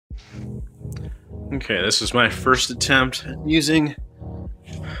Okay, this is my first attempt at using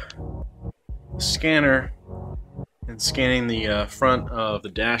the scanner and scanning the front of the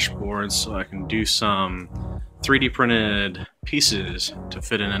dashboard so I can do some 3D printed pieces to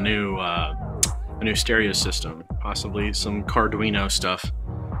fit in a new stereo system, possibly some Arduino stuff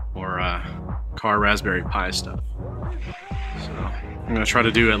or car Raspberry Pi stuff. So I'm going to try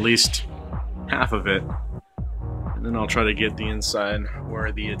to do at least half of it, and then I'll try to get the inside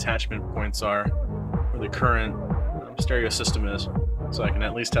where the attachment points are, where the current stereo system is, so I can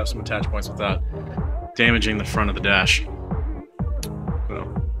at least have some attach points without damaging the front of the dash. So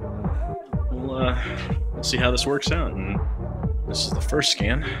we'll see how this works out, and this is the first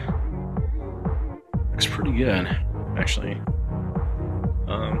scan. Looks pretty good, actually.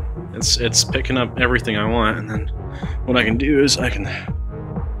 It's picking up everything I want, and then what I can do is I can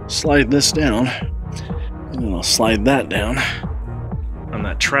slide this down, and then I'll slide that down on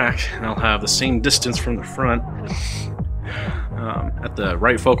that track, and I'll have the same distance from the front at the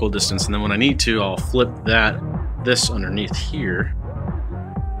right focal distance, and then when I need to, I'll flip this underneath here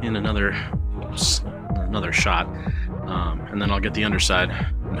in another shot, and then I'll get the underside,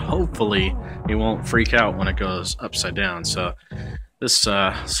 and hopefully it won't freak out when it goes upside down. So this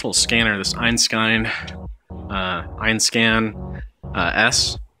little scanner, this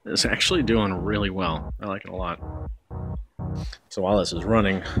Einscan-S, is actually doing really well. I like it a lot. So while this is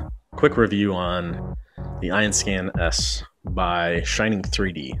running, quick review on the Einscan-S by Shining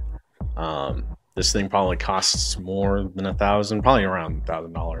 3D. This thing probably costs more than $1,000, probably around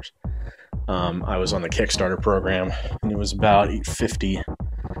 $1,000. I was on the Kickstarter program, and it was about $850,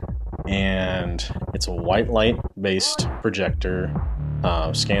 and it's a white light based projector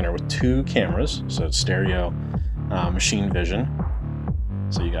scanner with 2 cameras, so it's stereo machine vision.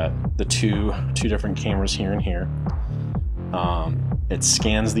 So you got the two different cameras here and here. It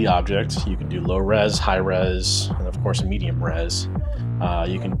scans the object. You can do low res, high res, and of course medium res.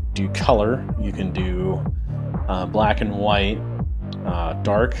 You can do color. You can do black and white,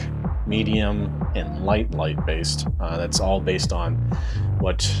 dark, medium, and light based. That's all based on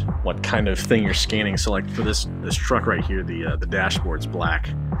what kind of thing you're scanning. So like for this truck right here, the dashboard's black.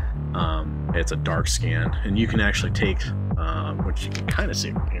 It's a dark scan, and you can actually take, which you can kind of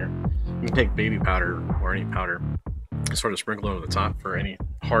see from here, you can take baby powder or any powder, sort of sprinkle over the top for any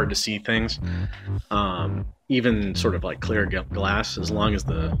hard to see things. Even sort of like clear glass, as long as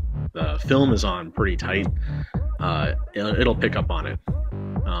the film is on pretty tight, it'll pick up on it.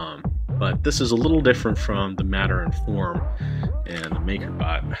 But this is a little different from the Matter and Form and the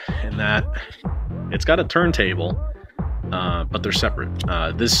MakerBot in that it's got a turntable, but they're separate.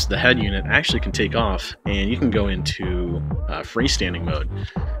 The head unit actually can take off, and you can go into freestanding mode,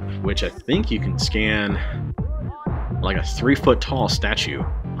 which I think you can scan like a 3-foot tall statue.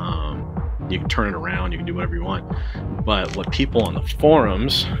 You can turn it around, you can do whatever you want. But what people on the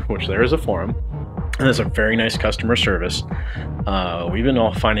forums, which there is a forum, and there's a very nice customer service, we've been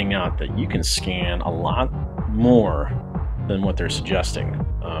all finding out that you can scan a lot more than what they're suggesting.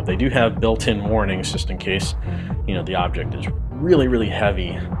 They do have built-in warnings just in case, the object is really, really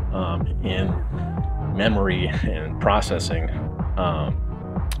heavy in memory and processing,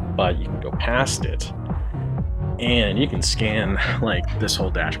 but you can go past it, and you can scan like this whole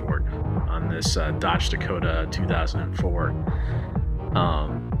dashboard on this Dodge Dakota 2004.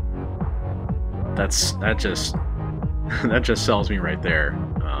 That just sells me right there.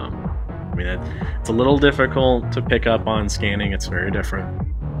 I mean, it's a little difficult to pick up on scanning. It's very different.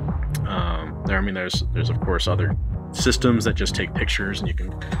 There's of course other systems that just take pictures and you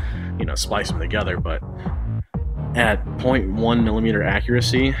can, splice them together. But at 0.1 millimeter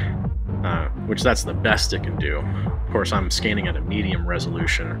accuracy, which that's the best it can do. Of course, I'm scanning at a medium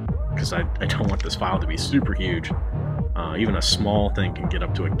resolution because I don't want this file to be super huge. Even a small thing can get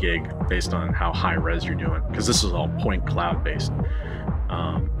up to a gig based on how high res you're doing, because this is all point cloud based.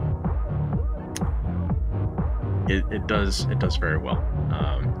 It does very well.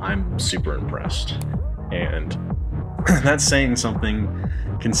 I'm super impressed, and that's saying something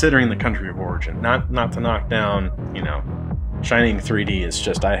considering the country of origin. Not to knock down, Shining 3D. It's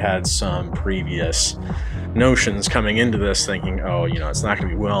just I had some previous notions coming into this thinking, oh, it's not going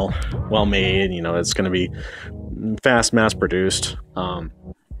to be well made, it's going to be fast mass produced.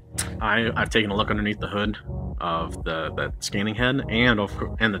 I've taken a look underneath the hood of the scanning head and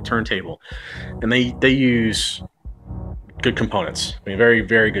the turntable, and they use good components. I mean, very,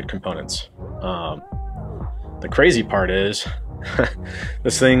 very good components. The crazy part is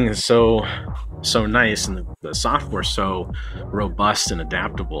this thing is so nice, and the software so robust and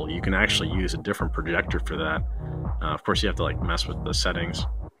adaptable. You can actually use a different projector for that. Of course, you have to mess with the settings.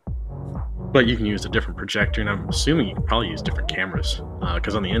 but you can use a different projector, and I'm assuming you can probably use different cameras,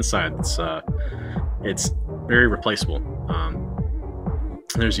 because on the inside it's very replaceable.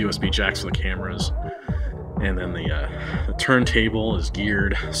 There's USB jacks for the cameras, and then the turntable is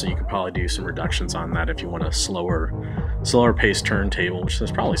geared, so you can probably do some reductions on that if you want a slower paced turntable, which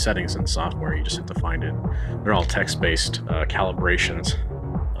there's probably settings in the software. You just have to find it. They're all text-based calibrations.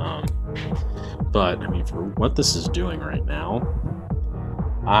 But I mean, for what this is doing right now,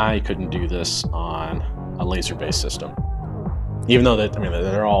 I couldn't do this on a laser-based system. Even though that, I mean,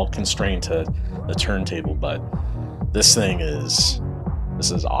 they're all constrained to the turntable, but this is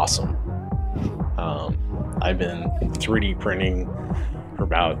awesome. I've been 3D printing for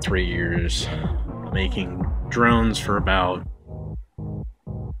about 3 years, making drones for about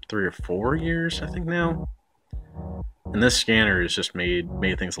 3 or 4 years, I think now. And this scanner has just made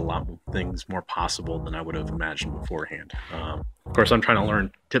things more possible than I would have imagined beforehand. Of course, I'm trying to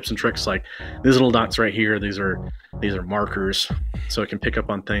learn tips and tricks like these little dots right here. These are markers, so it can pick up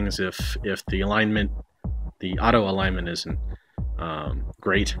on things if the auto alignment isn't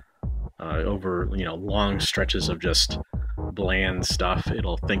great over long stretches of just bland stuff.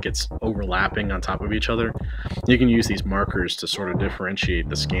 It'll think it's overlapping on top of each other. You can use these markers to sort of differentiate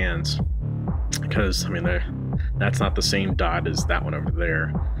the scans, because I mean that's not the same dot as that one over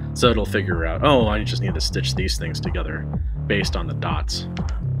there. So it'll figure out, oh, I just need to stitch these things together based on the dots.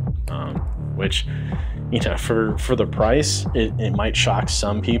 Which, for the price, it might shock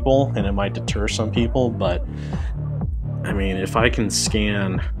some people and it might deter some people, but I mean, if I can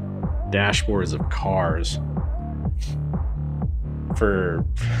scan dashboards of cars for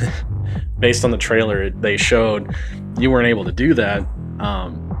based on the trailer they showed, you weren't able to do that.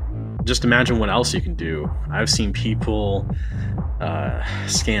 Just imagine what else you can do. I've seen people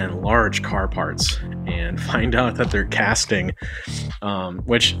scan large car parts and find out that they're casting,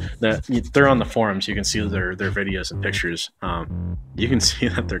 which they're on the forums. You can see their videos and pictures. You can see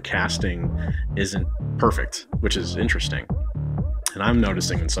that their casting isn't perfect, which is interesting. And I'm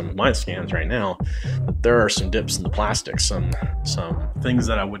noticing in some of my scans right now that there are some dips in the plastic, some things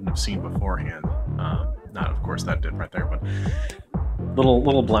that I wouldn't have seen beforehand. Not, of course, that dip right there, but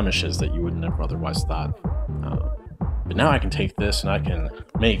little blemishes that you wouldn't have otherwise thought. But now I can take this and I can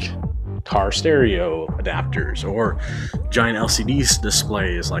make car stereo adapters or giant LCD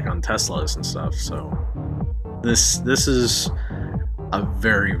displays like on Teslas and stuff. So this is a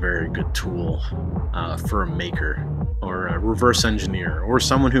very, very good tool for a maker or a reverse engineer or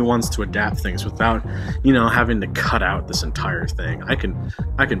someone who wants to adapt things without, having to cut out this entire thing. I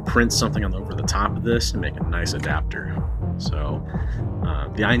can print something over the top of this and make a nice adapter. So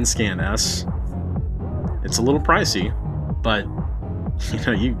the Einscan-S, it's a little pricey, but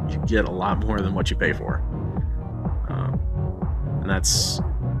you get a lot more than what you pay for, and that's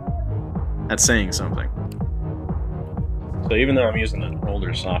saying something. So even though I'm using an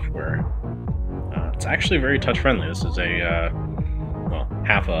older software, it's actually very touch friendly. This is a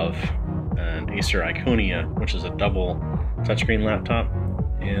half of an Acer Iconia, which is a double touchscreen laptop,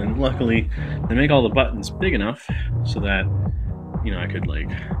 and luckily they make all the buttons big enough so that I could like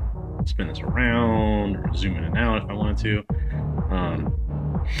spin this around or zoom in and out if I wanted to.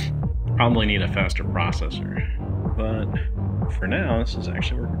 Probably need a faster processor, but for now this is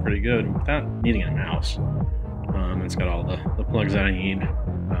actually working pretty good without needing a mouse. It's got all the plugs that I need.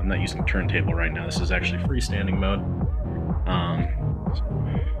 I'm not using turntable right now. This is actually freestanding mode. So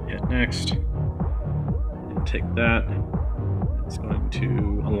hit next and take that. It's going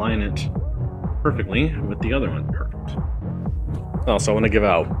to align it perfectly with the other one. Perfect. Also, I want to give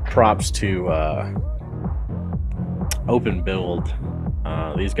out props to Open Build.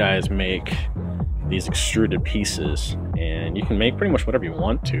 These guys make these extruded pieces, and you can make pretty much whatever you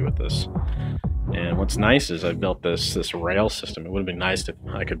want to with this. And what's nice is I built this rail system. It would have been nice if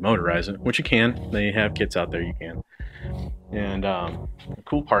I could motorize it, which you can. They have kits out there you can. And the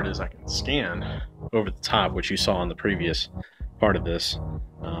cool part is I can scan over the top, which you saw on the previous part of this.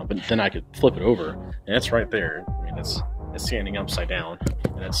 But then I could flip it over, and it's right there. I mean, it's scanning upside down,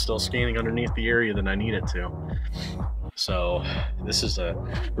 and it's still scanning underneath the area that I need it to. So this is a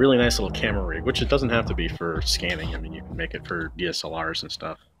really nice little camera rig, which it doesn't have to be for scanning. I mean, you can make it for DSLRs and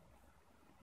stuff.